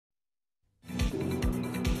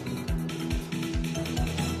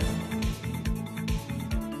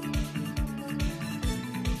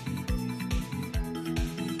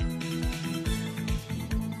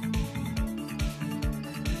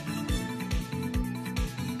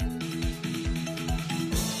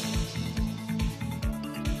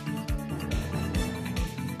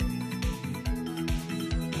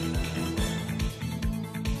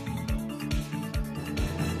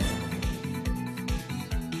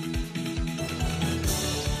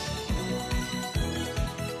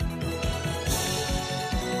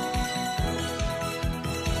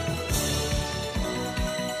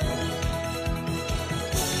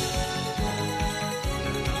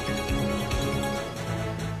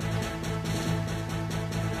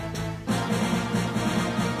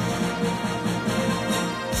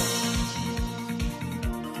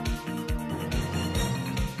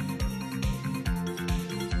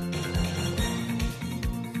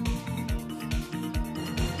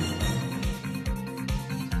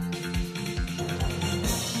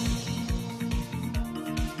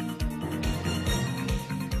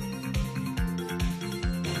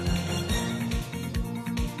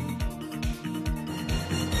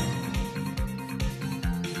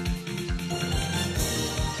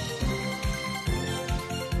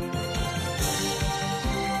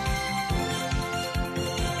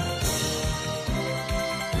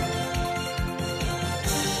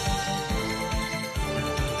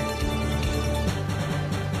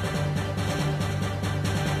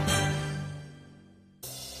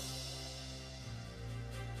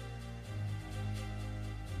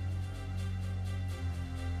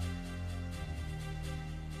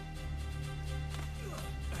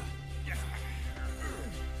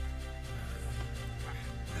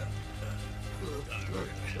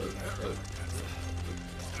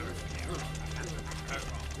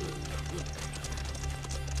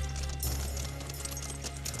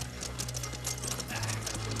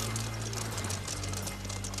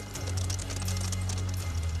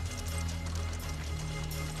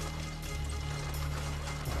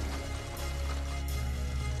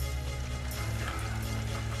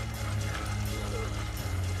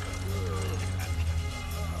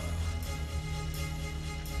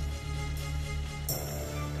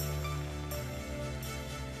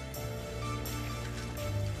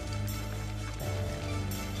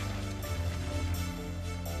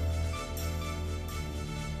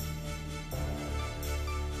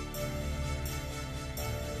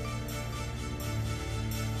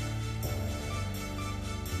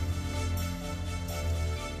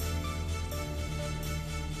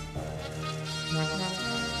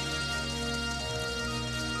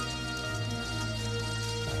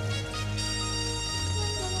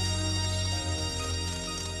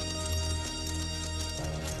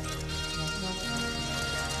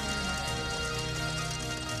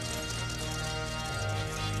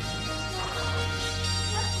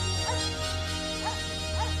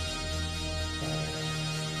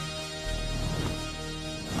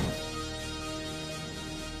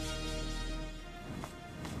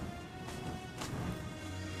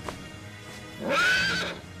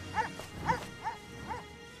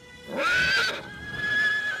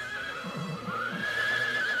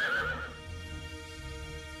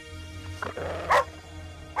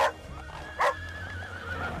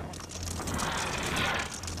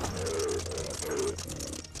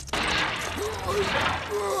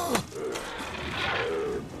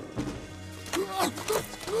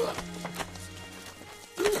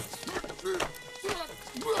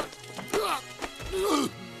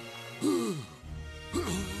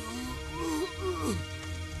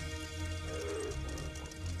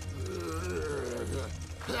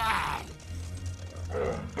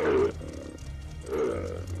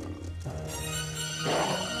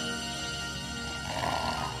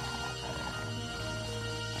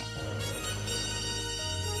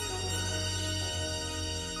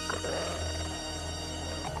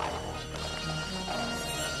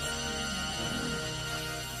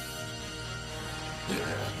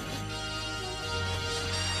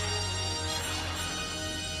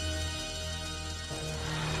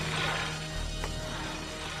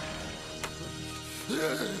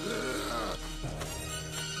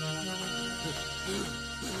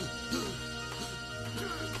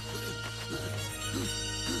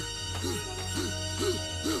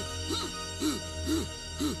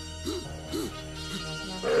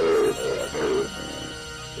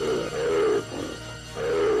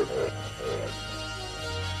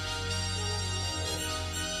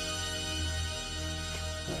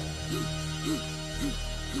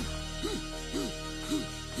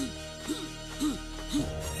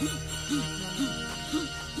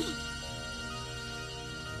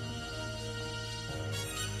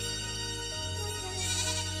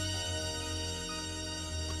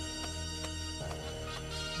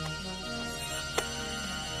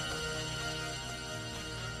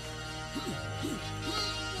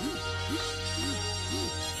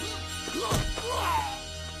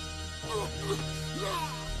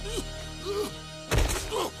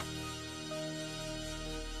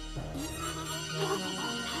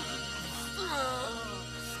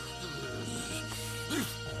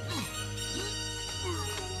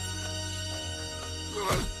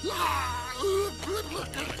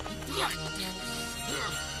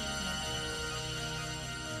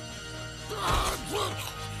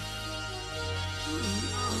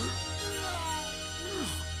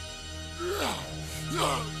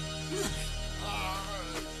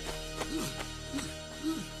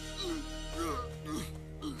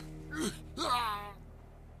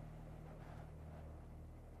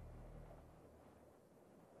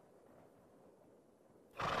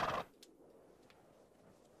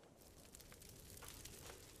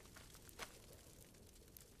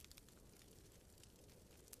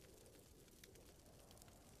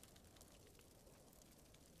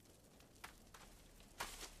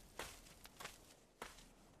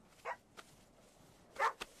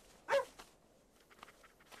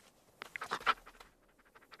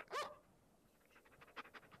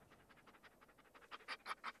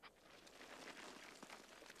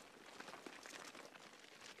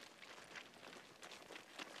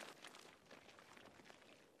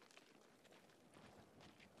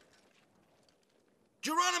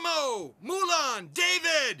Geronimo! Mulan!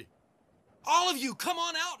 David! All of you, come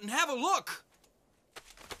on out and have a look!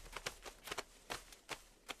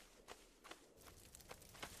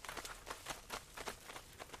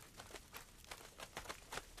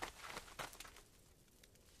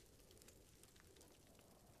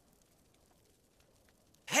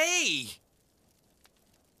 Hey!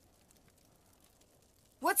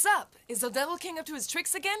 What's up? Is the Devil King up to his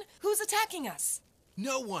tricks again? Who's attacking us?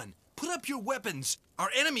 No one! Put up your weapons! Our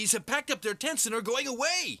enemies have packed up their tents and are going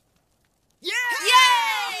away! Yeah!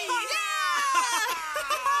 Yay! Yeah!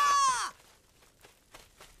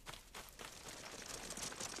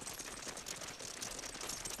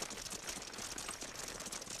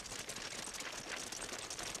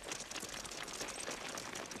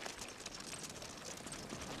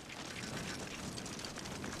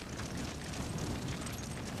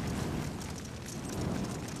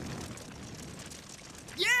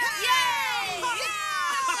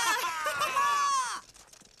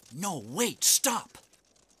 No, wait, stop!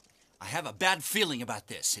 I have a bad feeling about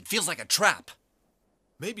this. It feels like a trap.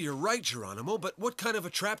 Maybe you're right, Geronimo, but what kind of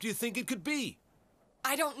a trap do you think it could be?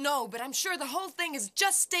 I don't know, but I'm sure the whole thing is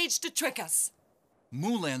just staged to trick us.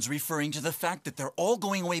 Mulan's referring to the fact that they're all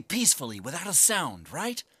going away peacefully without a sound,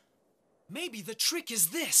 right? Maybe the trick is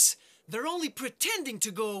this. They're only pretending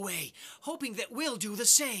to go away, hoping that we'll do the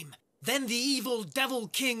same. Then the evil Devil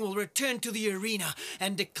King will return to the arena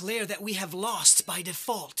and declare that we have lost by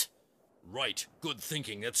default. Right. Good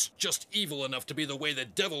thinking. It's just evil enough to be the way the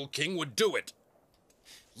Devil King would do it.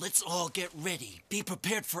 Let's all get ready. Be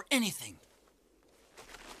prepared for anything.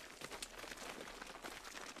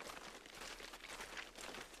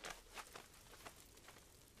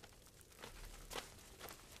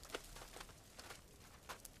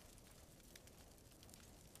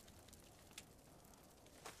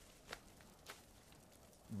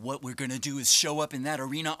 What we're gonna do is show up in that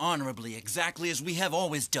arena honorably, exactly as we have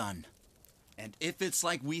always done. And if it's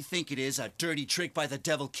like we think it is, a dirty trick by the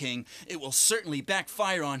Devil King, it will certainly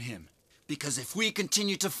backfire on him. Because if we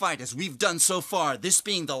continue to fight as we've done so far, this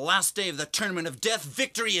being the last day of the Tournament of Death,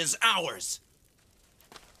 victory is ours!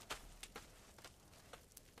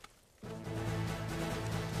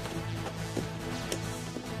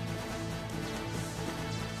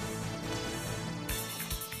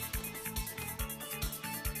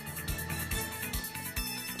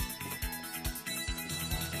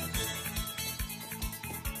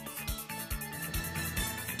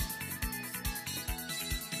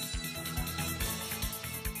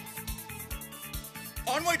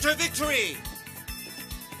 Onward to victory!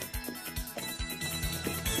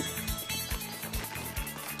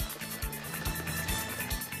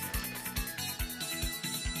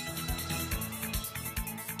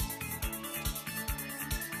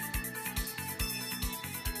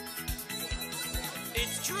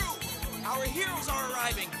 It's true! Our heroes are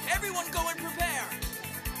arriving! Everyone go and prepare!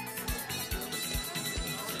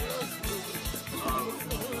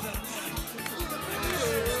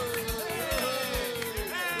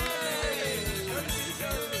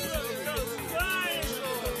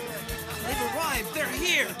 They've arrived! They're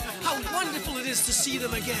here! How wonderful it is to see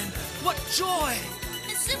them again! What joy!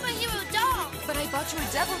 The superhero doll! But I bought you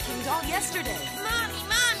a Devil King doll yesterday. Mommy,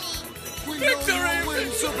 Mommy! We know you will win,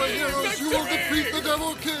 superheroes! You will defeat the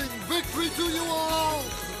Devil King! Victory to you all!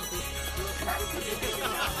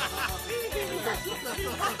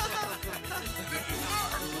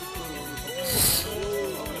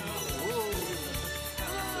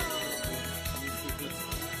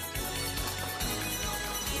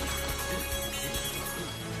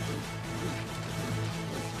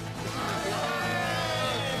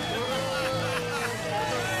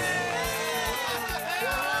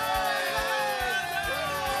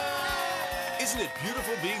 Isn't it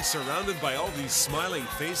beautiful being surrounded by all these smiling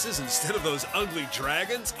faces instead of those ugly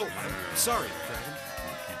dragons? Oh, I'm sorry, dragon.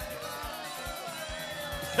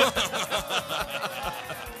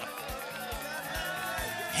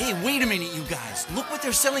 Hey, wait a minute, you guys. Look what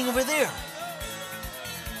they're selling over there.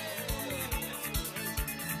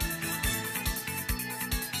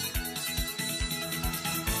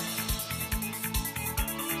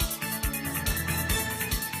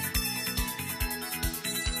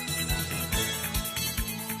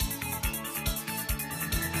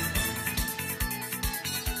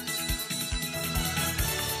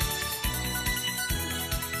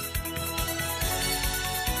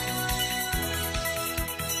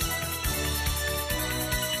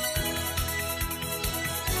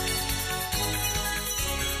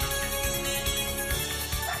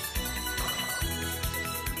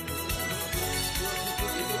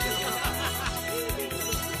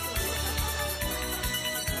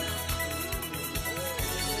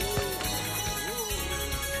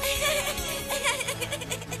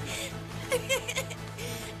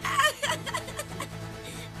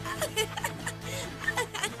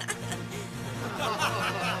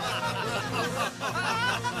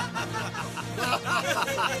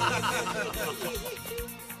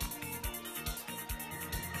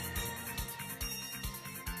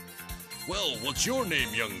 Well, what's your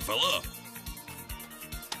name, young fella?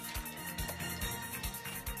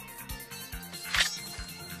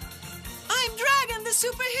 I'm Dragon, the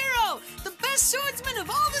superhero! The best swordsman of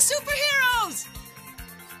all the superheroes!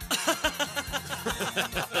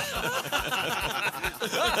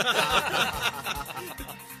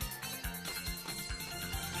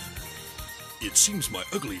 It seems my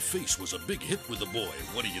ugly face was a big hit with the boy.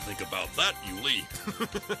 What do you think about that, Yuli?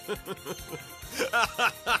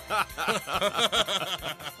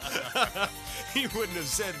 He wouldn't have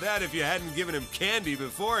said that if you hadn't given him candy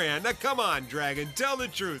beforehand. Now, come on, Dragon. Tell the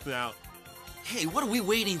truth now. Hey, what are we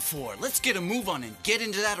waiting for? Let's get a move on and get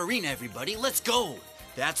into that arena, everybody. Let's go.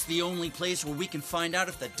 That's the only place where we can find out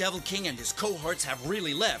if the Devil King and his cohorts have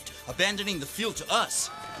really left, abandoning the field to us.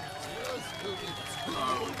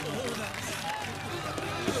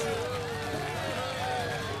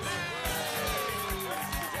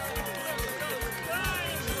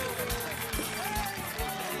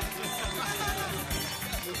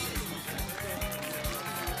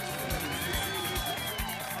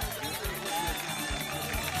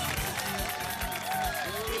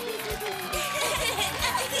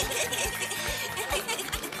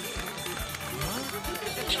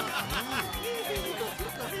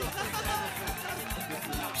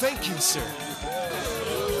 Thank you, sir.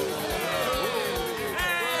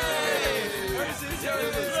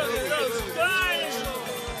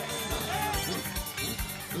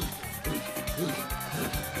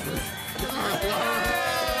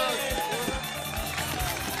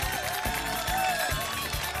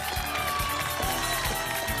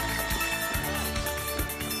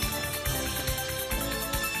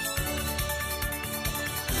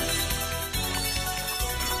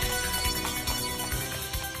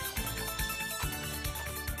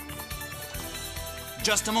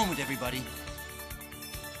 Just a moment, everybody.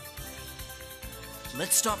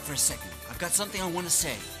 Let's stop for a second. I've got something I want to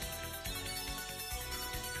say.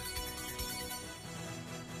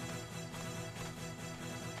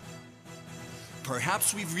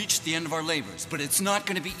 Perhaps we've reached the end of our labors, but it's not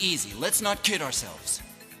going to be easy. Let's not kid ourselves.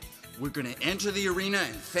 We're going to enter the arena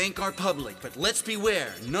and thank our public, but let's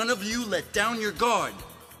beware. None of you let down your guard.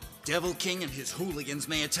 Devil King and his hooligans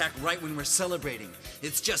may attack right when we're celebrating.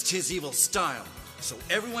 It's just his evil style. So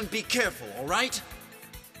everyone be careful, all right?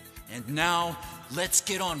 And now, let's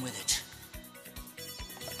get on with it.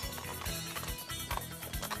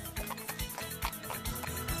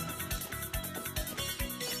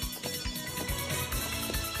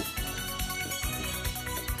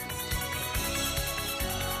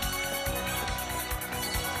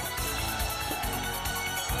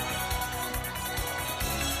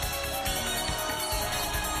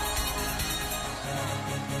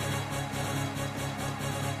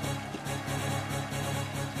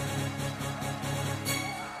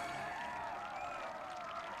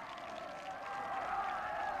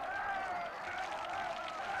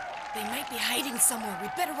 They might be hiding somewhere. We'd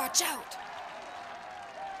better watch out.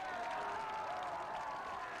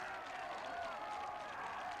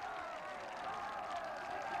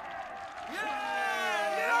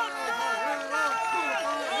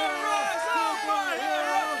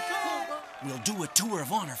 We'll do a tour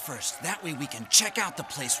of honor first. That way we can check out the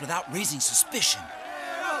place without raising suspicion.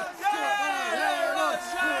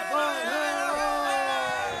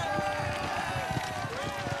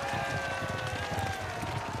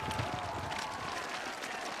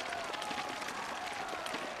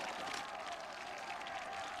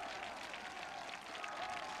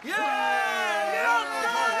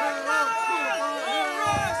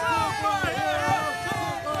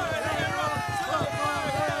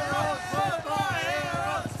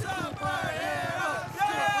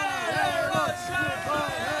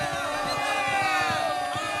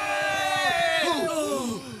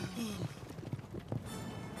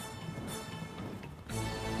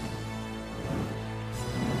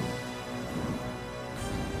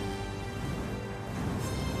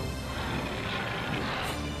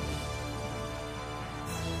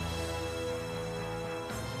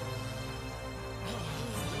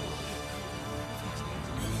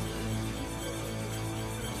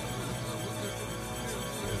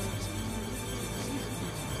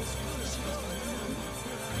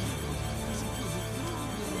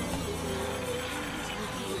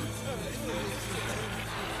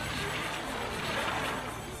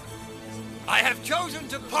 I have chosen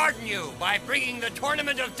to pardon you by bringing the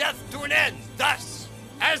Tournament of Death to an end. Thus,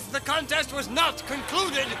 as the contest was not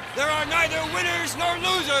concluded, there are neither winners nor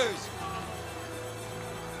losers.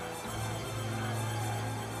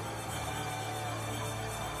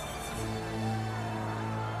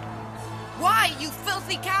 Why, you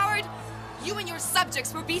filthy coward? You and your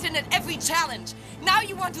subjects were beaten at every challenge. Now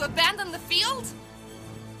you want to abandon the field?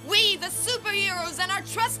 We, the superheroes, and our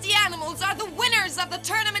trusty animals are the winners of the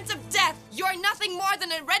Tournament of Death. You're nothing more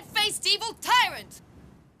than a red-faced evil tyrant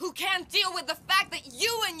who can't deal with the fact that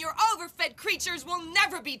you and your overfed creatures will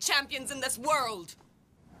never be champions in this world.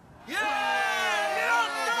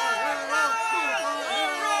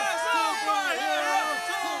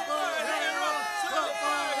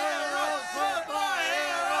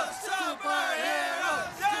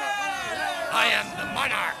 I am the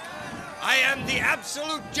monarch. I am the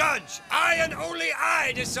absolute judge. I and only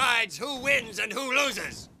I decides who wins and who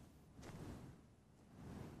loses.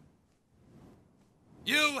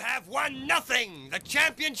 You have won nothing. The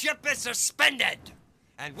championship is suspended.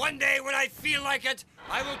 And one day when I feel like it,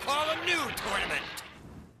 I will call a new tournament.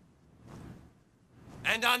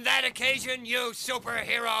 And on that occasion, you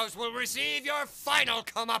superheroes will receive your final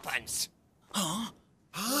comeuppance. Huh?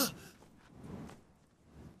 Huh?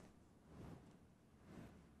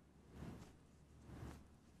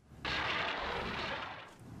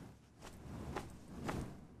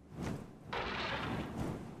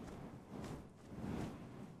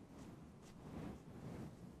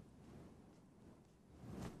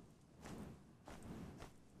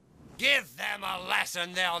 Give them a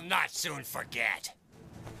lesson they'll not soon forget.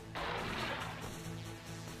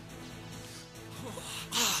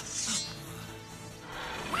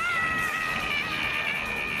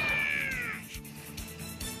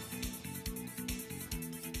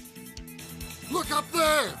 Look up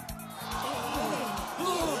there!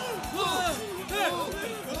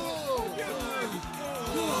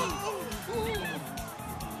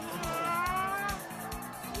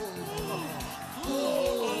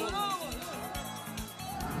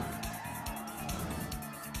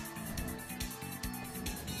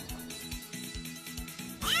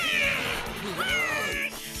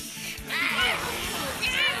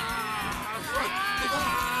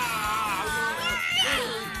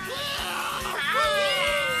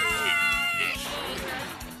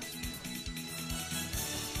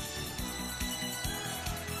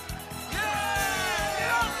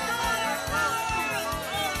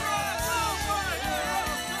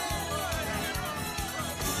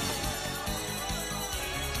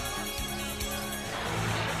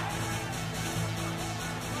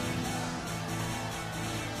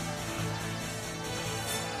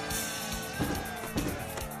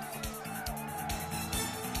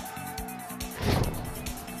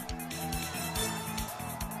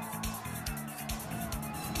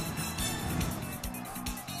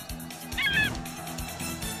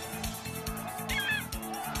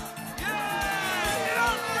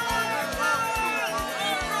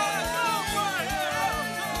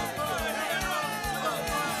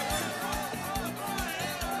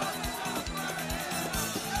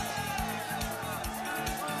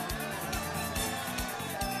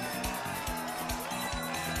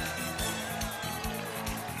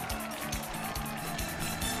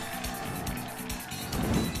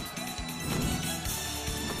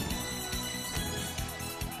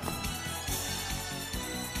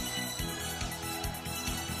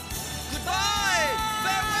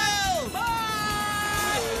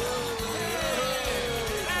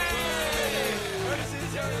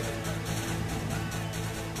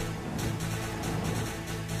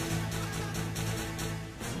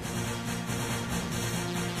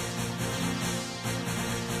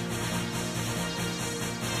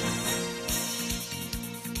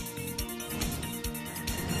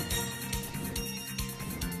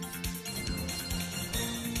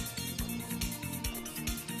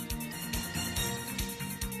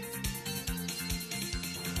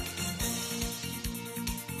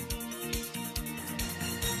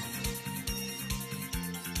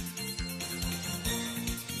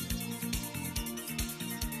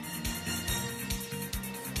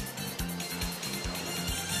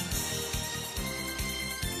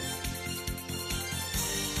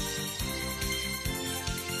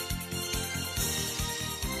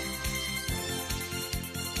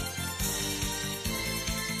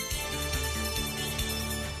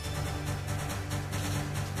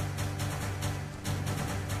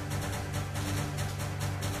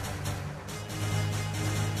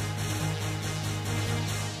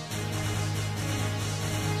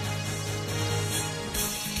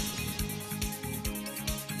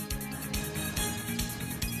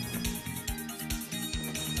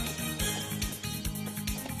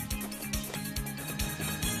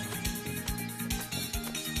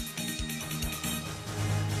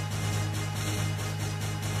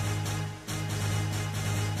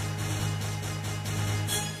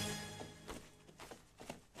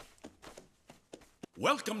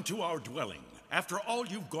 Welcome to our dwelling. After all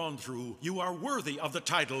you've gone through, you are worthy of the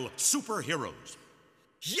title Superheroes.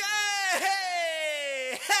 Yay!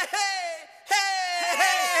 Hey! Hey! Hey!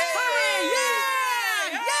 Hooray!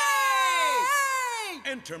 Yay!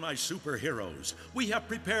 Yay! Enter, my superheroes. We have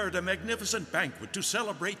prepared a magnificent banquet to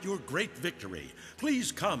celebrate your great victory.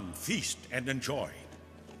 Please come, feast, and enjoy.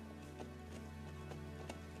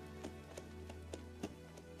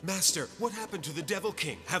 Master, what happened to the Devil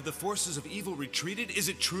King? Have the forces of evil retreated? Is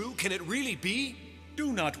it true? Can it really be?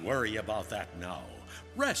 Do not worry about that now.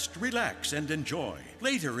 Rest, relax, and enjoy.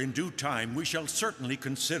 Later, in due time, we shall certainly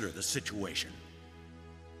consider the situation.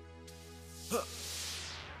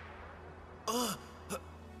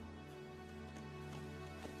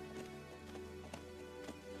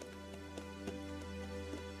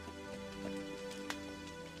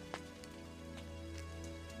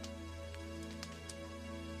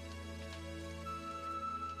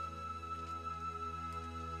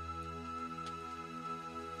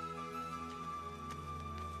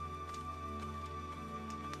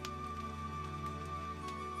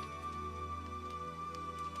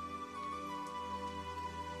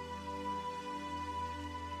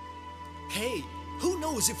 Hey, who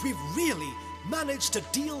knows if we've really managed to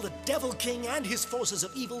deal the Devil King and his forces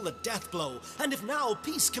of evil the death blow, and if now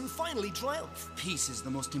peace can finally triumph. Peace is the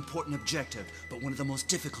most important objective, but one of the most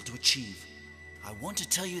difficult to achieve. I want to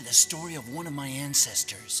tell you the story of one of my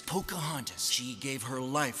ancestors, Pocahontas. She gave her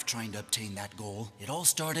life trying to obtain that goal. It all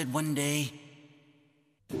started one day